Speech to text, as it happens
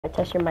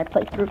test your mic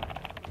playthrough.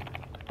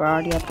 We're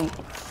already at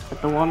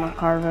the walnut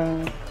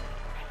carving.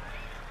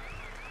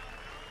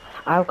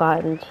 I've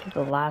gotten to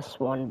the last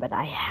one, but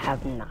I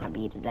have not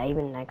beat it. I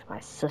even asked my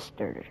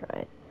sister to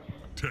try it.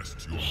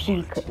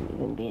 She couldn't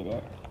even beat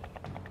it.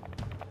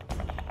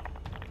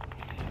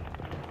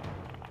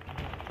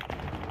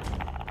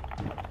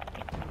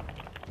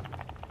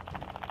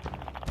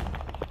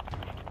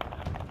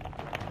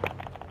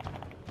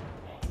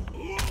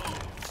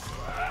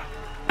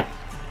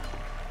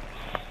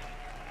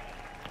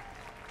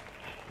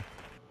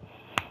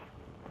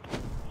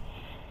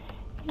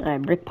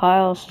 Alright, brick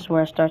piles is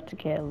where it starts to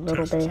get a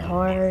little bit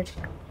hard.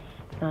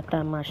 Not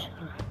that much.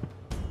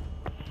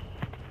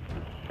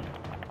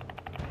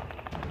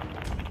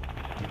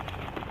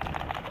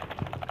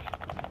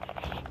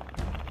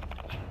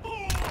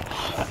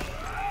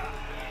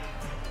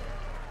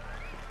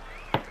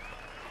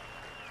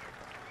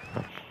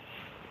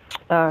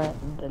 Alright,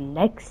 the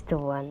next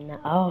one.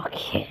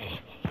 Okay.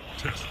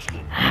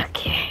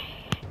 Okay.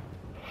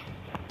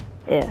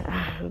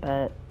 Yeah,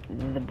 but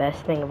the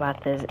best thing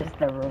about this is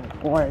the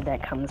reward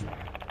that comes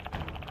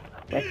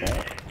with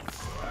it.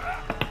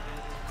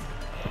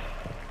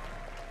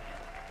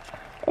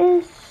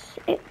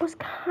 It was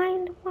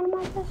kind of one of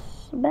my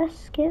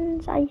best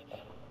skins. I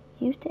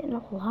used it in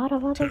a lot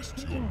of other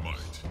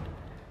videos.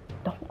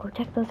 Don't go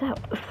check those out.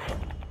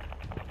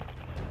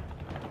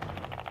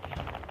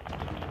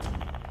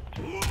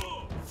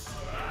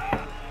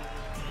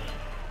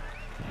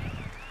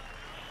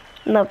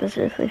 No, but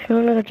seriously, if you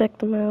want to go check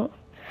them out,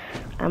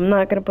 I'm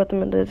not going to put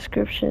them in the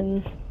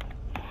description.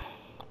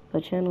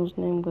 The channel's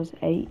name was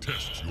HEYHEUY.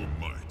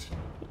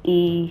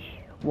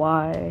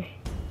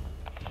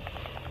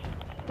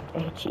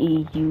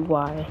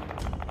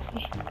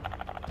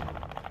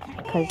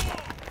 Because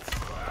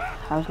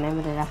I was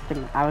naming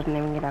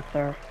it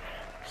after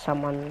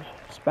someone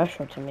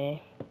special to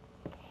me.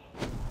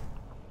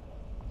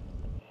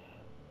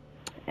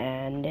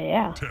 And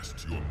yeah.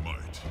 Test your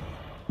might.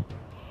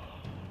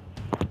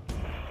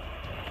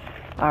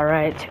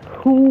 Alright,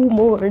 2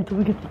 more until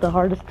we get to the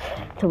hard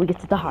part. 2 more until we get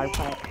to the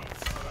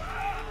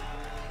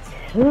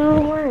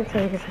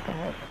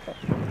hard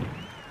part.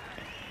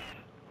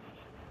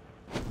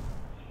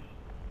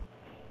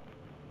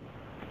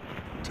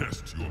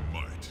 Test your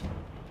might.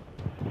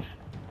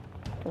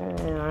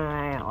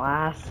 Alright,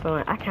 last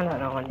one. I kinda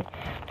don't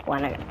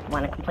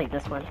wanna complete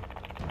this one.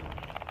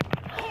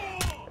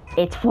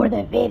 It's for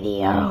the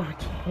video,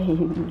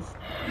 James.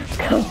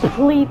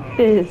 Complete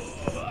this.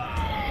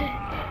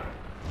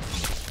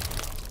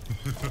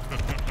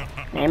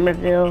 Name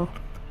reveal.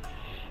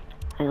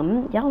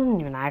 Y'all don't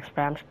even ask,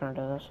 but I'm just gonna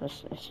do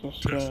this. It's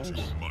just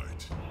James.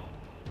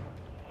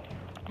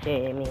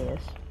 Jamie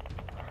is.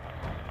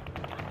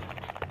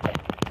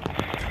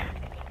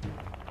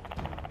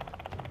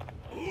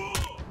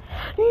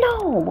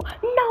 No,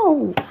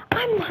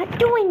 I'm not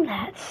doing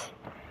that.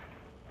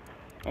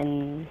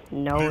 And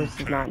no, this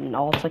is not an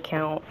alt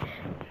account.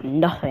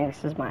 Nothing.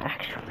 This is my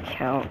actual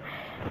account.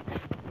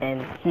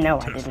 And no,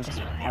 I didn't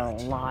just play a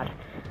lot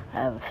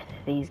of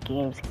these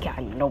games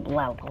got no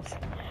levels.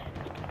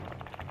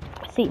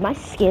 See, my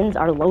skins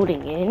are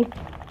loading in.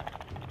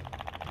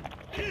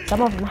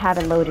 Some of them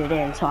haven't loaded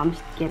in, so I'm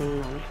just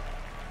getting them.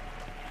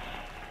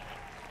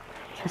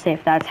 To see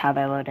if that's how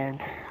they load in.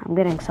 I'm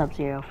getting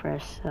Sub-Zero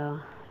first, so.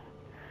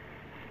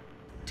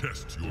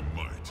 Test your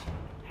might.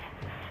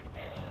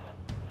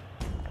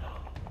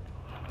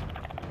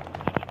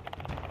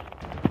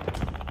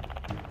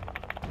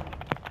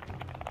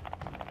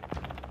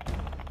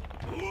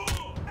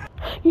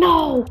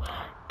 No!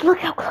 Look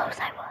how close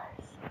I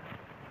was.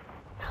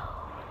 No.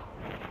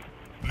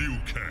 Liu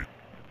Kang.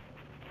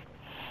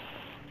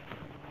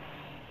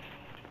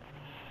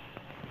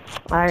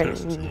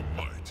 Alright.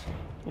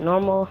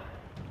 Normal.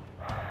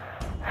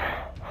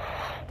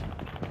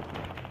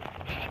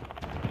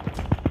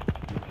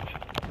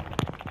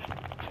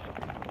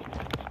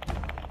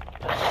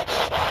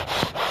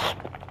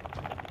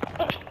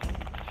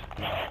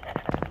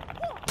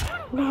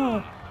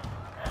 No.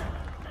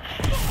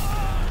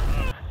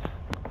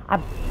 I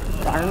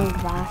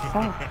burned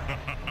myself.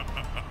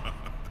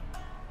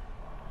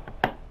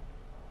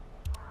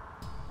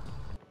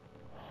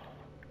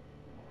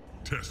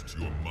 Test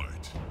your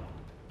might.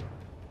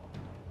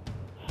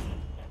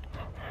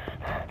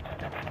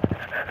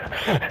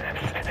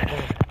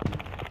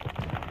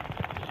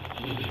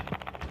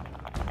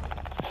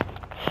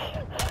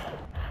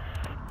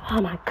 Oh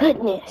my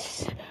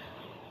goodness.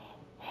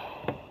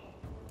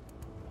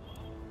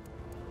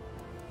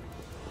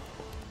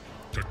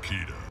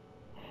 Takeda.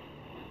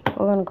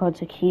 We're gonna call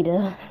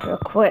Takeda real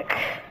quick.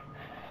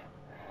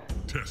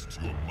 Test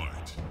your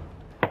might.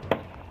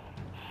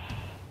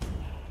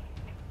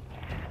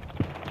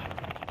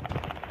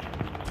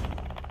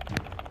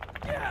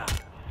 Yeah.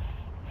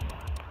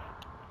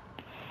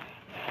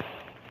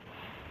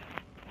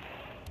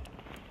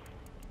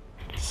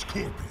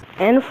 Scorpion.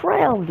 And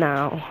frail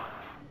now.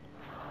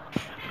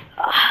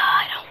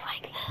 I don't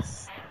like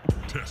this.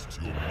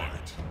 Test your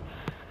might.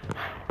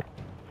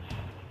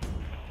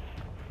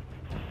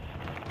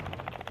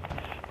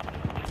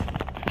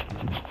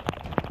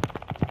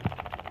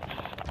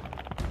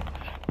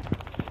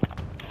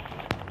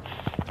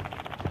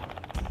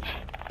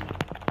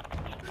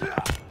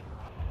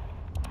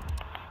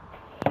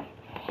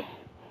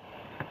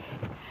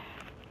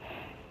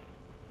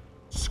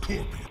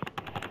 Scorpion.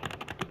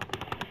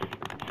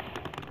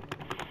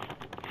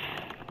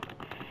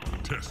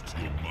 Test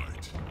your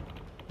might.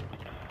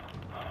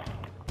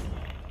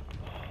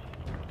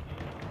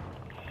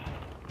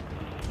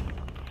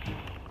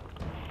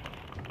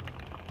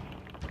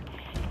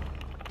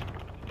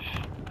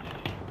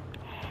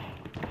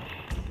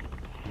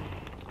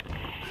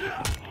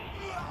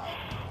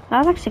 That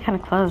was actually kind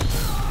of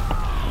close.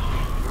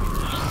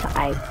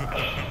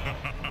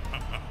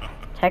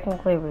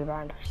 Technically, we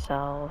burned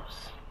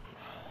ourselves.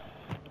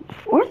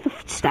 Or the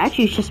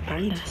statues just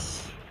burned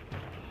us.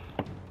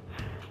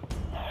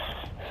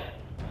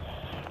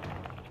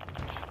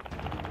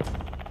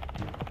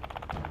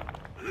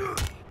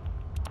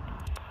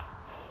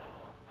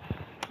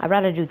 I'd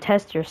rather do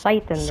test your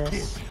sight than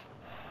this.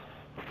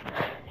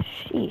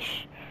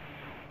 Sheesh.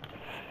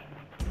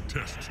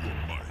 Test your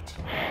might.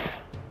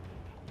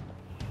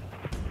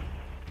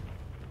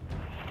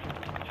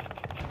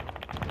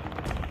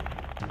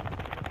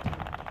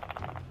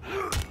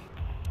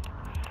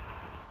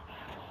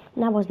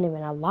 And I wasn't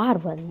even a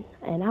live one,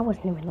 and I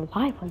wasn't even a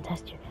live one.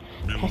 Test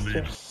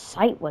your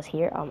sight was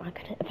here. Oh my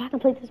goodness! If I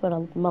complete this with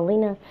a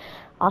Melina,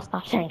 I'll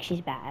stop saying she's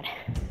bad.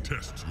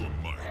 Test your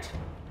might.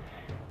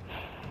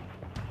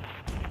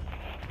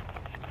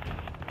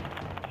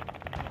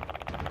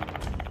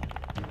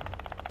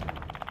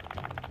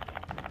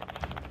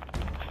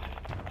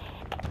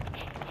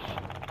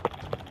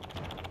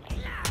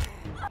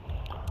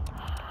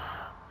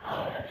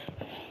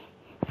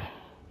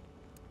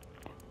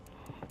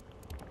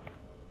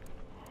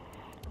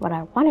 What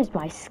I want is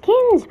my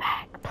skins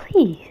back,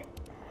 please.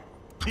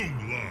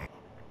 Kung Lao.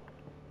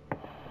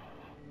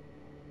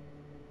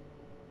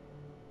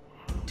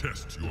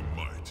 Test your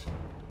might.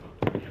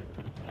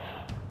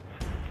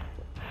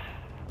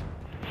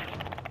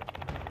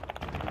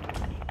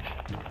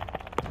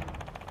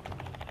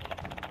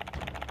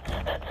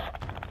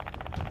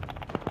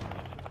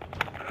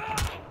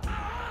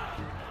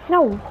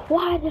 No,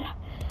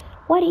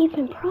 what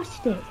even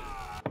pressed it?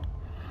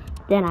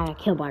 Then I got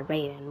killed by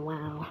Raiden,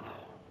 wow.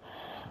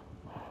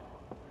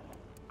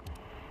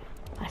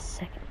 A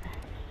second.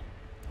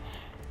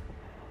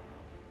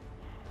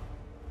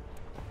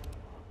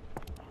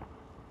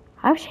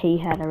 I wish he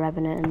had a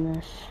Revenant in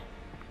this.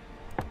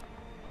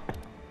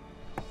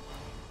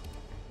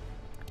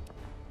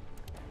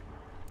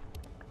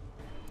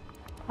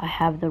 I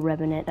have the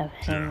Revenant of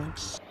him.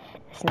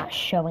 It's not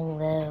showing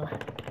though.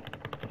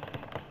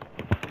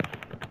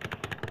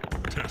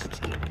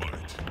 Test your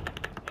might.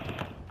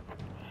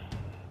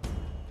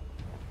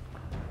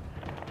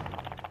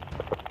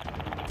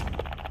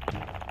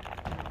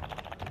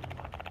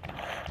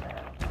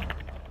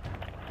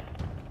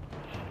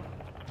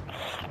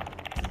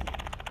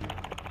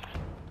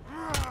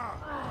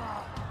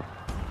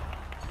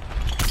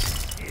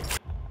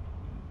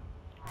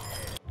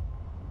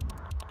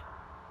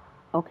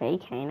 Okay,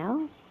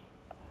 Kano.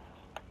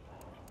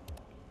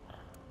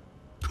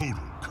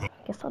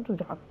 Guess I'll do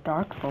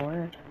Dark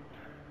Lord.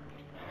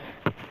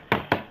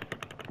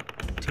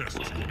 Test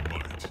your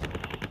might.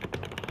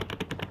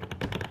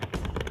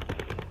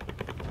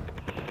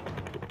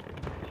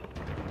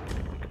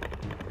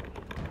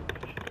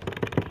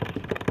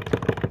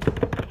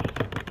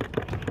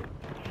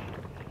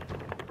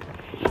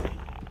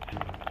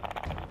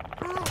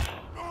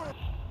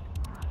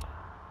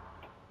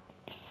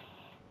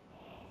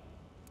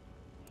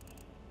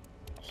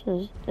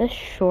 This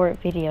short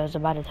video is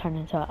about to turn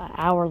into an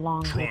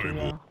hour-long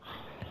video.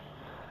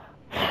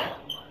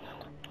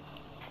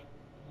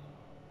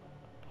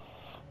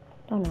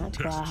 Don't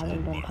ask why I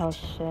haven't been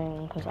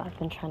posting, because I've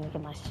been trying to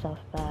get my stuff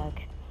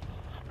back.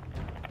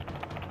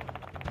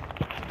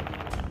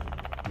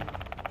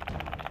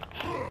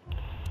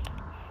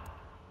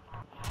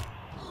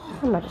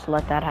 I'm gonna just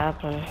let that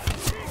happen.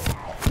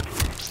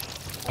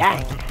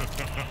 Dang.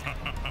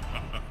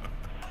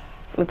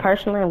 Me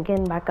personally, I'm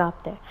getting back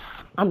up there.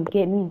 I'm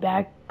getting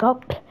back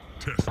up,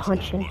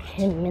 punching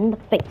him in the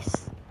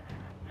face.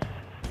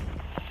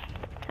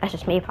 That's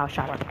just me if I was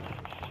shot up.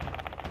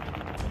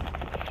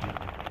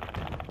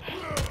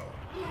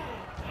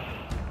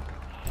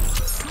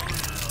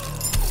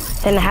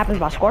 Then it happens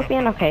by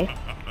Scorpion? Okay.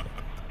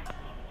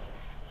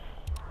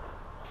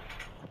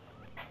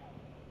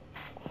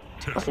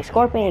 Okay,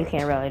 Scorpion, you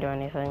can't really do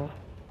anything.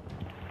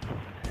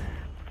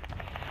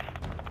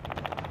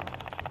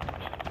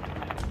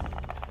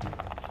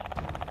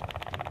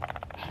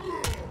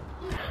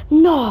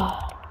 No!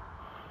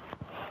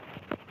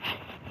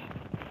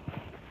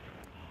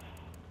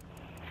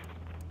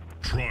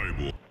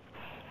 Tribal.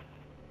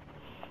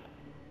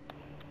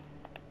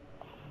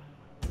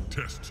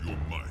 Test your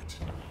might.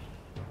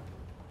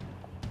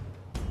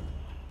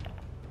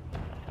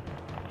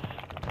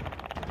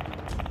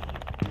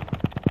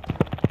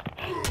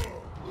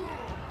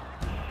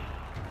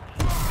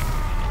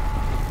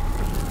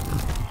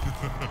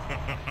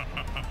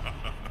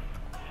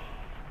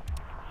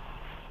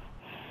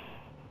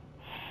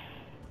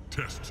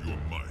 Test your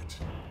might.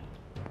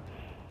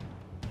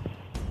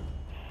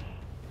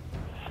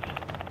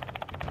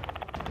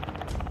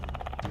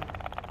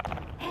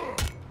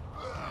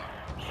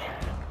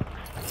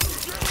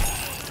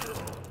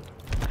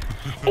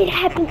 It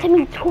happened to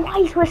me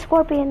twice with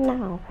Scorpion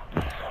now.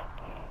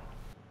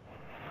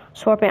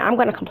 Scorpion, I'm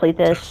gonna complete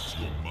this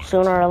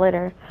sooner or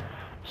later.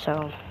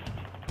 So.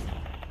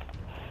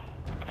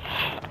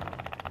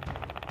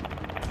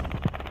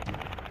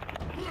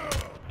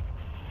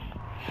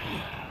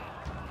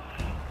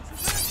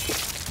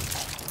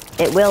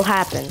 It will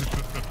happen.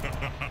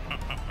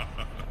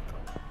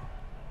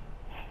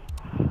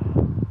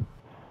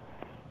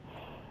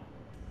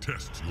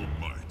 Test your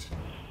might.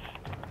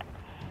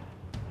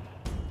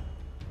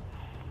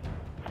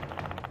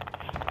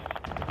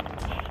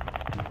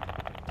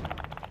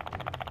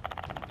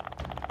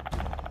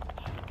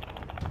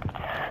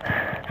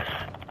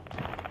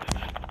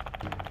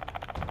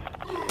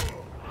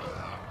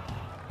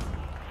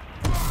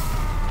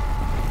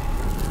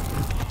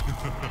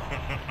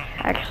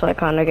 Actually,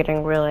 kind of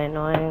getting really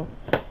annoying.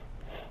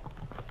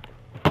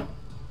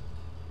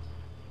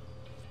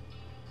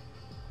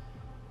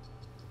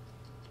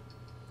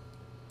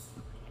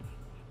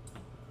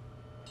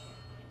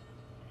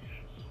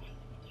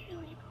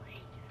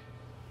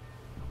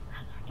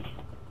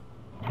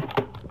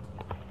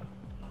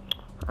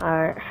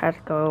 I had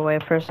to go away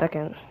for a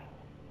second.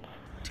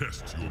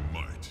 Test your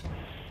might.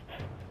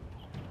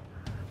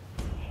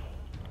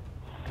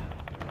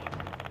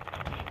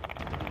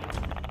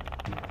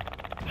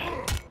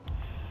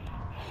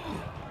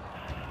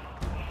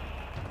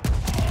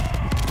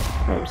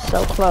 I'm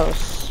so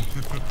close.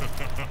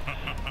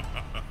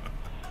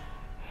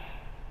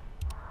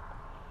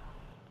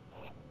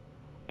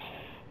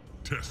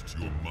 Test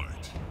your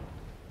might.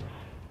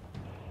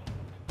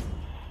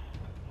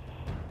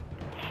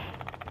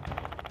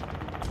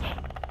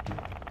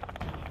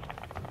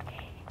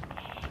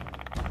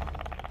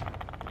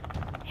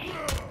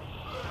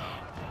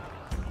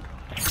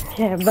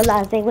 Yeah,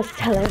 realized they was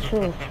telling the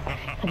truth.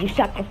 Cause you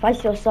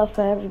sacrifice yourself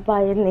for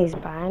everybody in these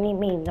by any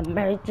means. I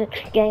married the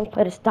game,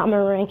 played a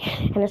diamond ring,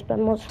 and I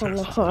spent more time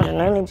on her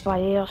than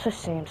anybody else, it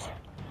seems.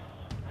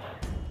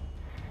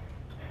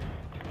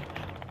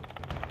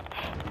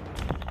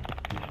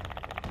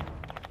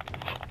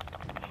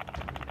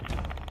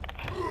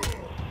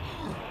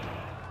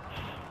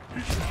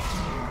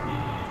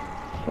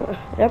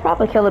 They're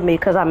probably killing me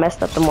because I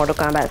messed up the Mortal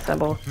Kombat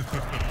symbol.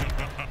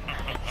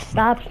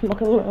 Stop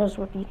smoking mirrors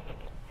with you.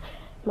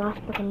 My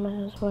fucking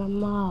mirrors were a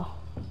mall.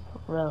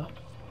 For real.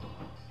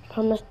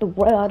 Promise the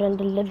world and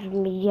deliver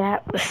me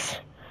Atlas.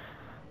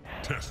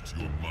 Test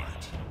your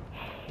might.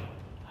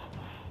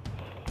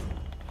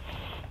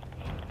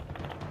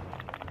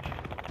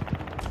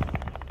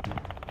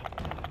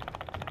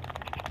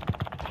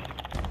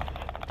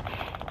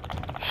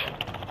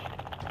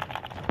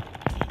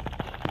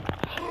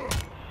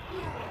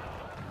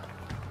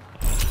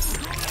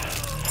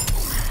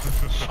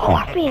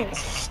 Scorpion,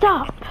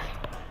 stop!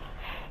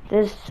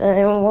 This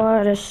ain't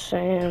what it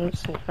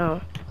seems. No.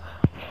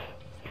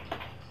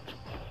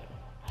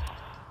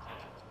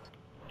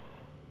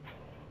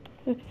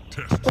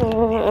 Test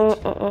your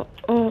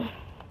might.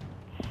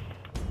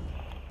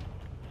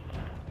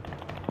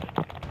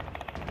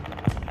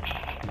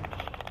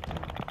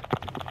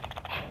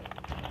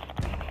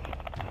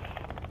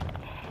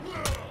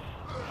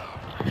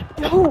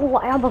 No,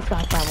 I almost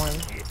got that one.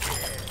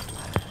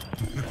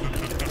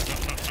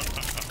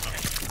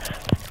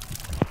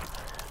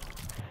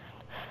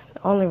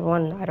 The only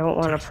one I don't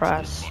want to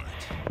press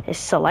is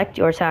select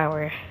your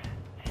tower.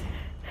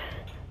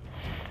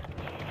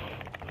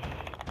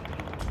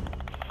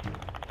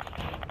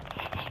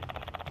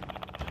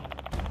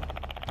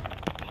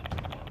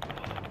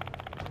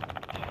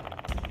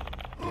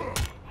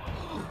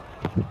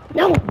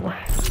 No!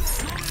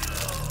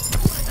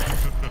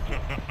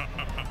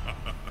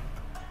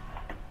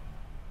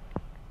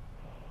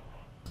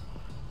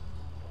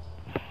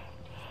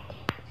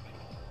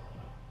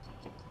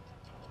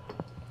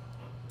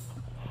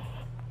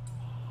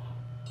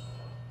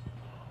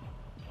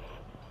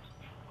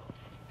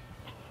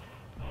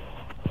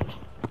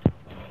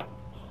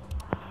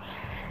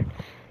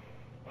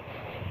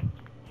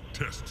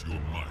 Test your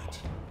might.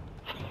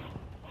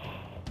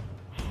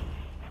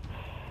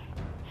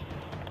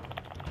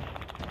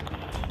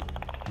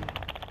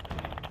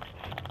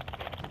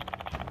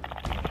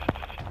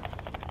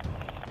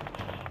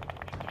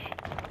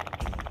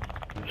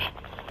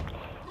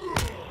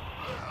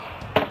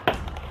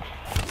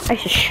 I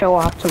should show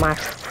off to my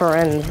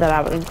friends that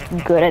I was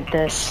good at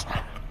this.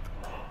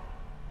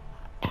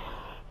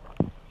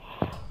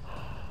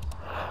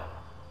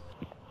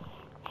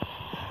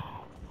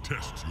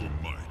 Test your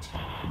might.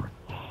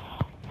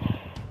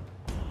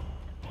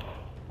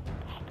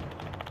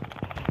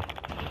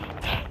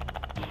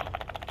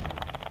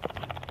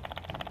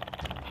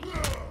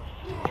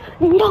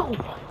 No!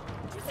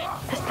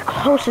 That's the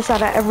closest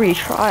out of every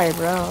try,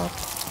 bro.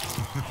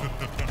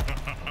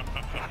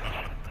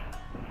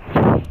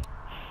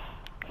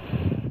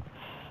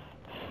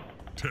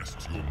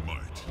 Test your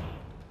might.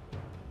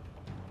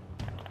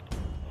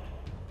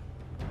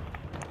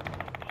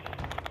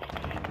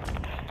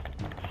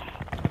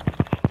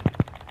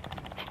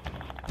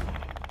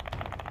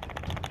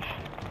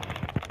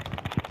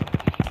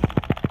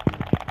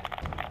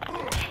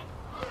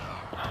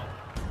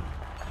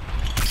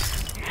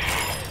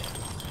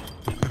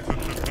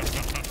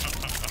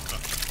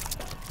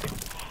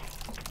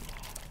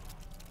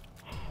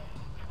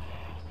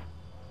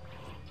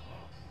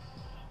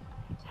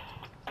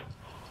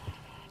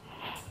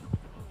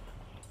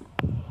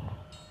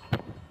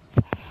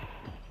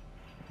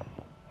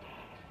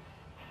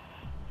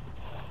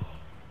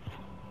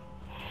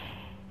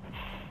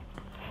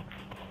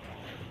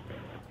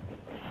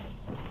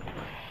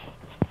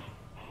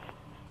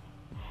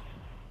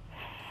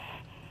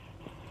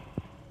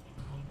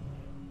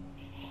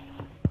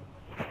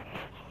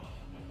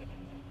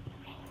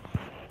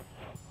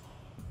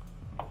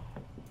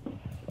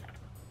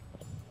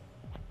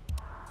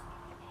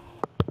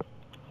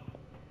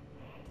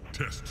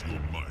 Test your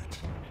might.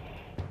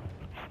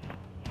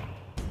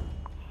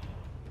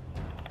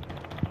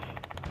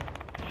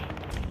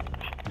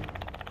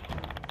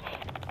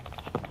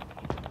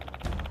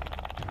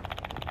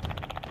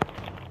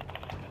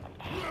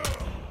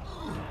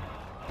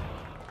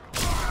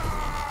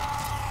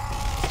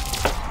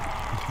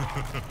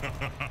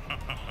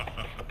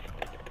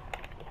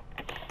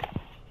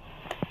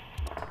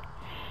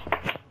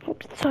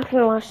 Talking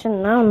about shit.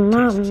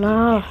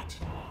 No.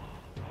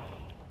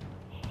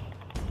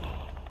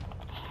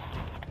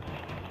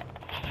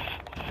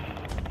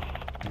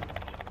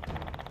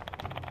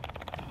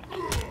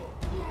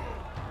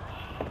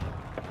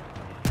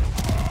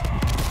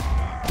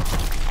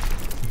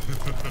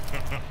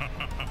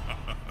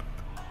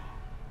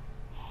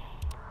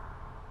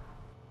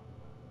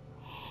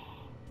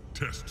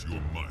 Test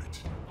your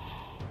might.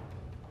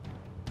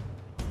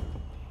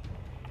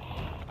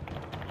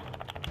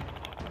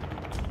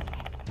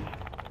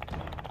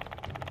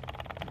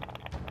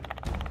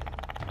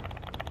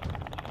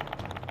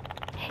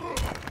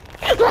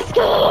 Let's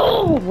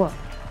go!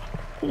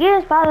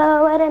 Yes, by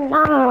the way, the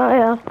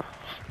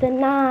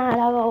night I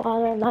go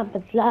all in my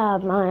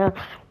love, my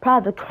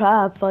private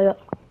cry for you,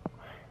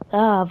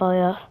 love for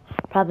you,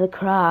 private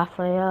cry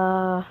for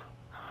you.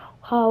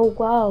 Oh,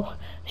 whoa,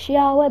 she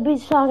always be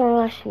talking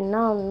like she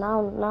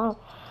no.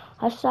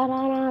 I said,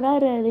 no,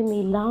 that really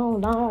me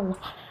long.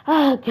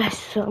 I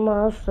guess I'm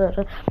a sort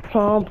of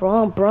brum.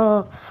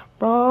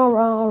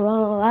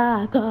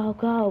 I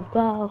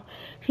go.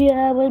 She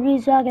always be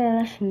talking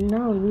like she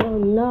no.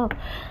 No,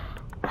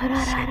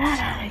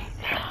 I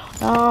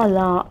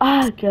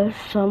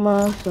guess I'm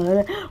a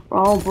sort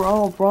of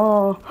wrong.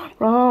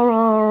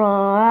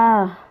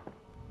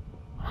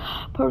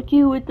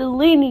 Perky with the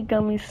lean,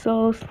 got me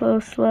so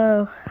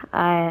slow.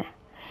 Alright,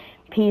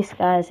 peace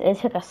guys. It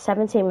took us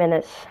 17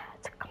 minutes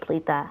to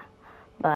complete that.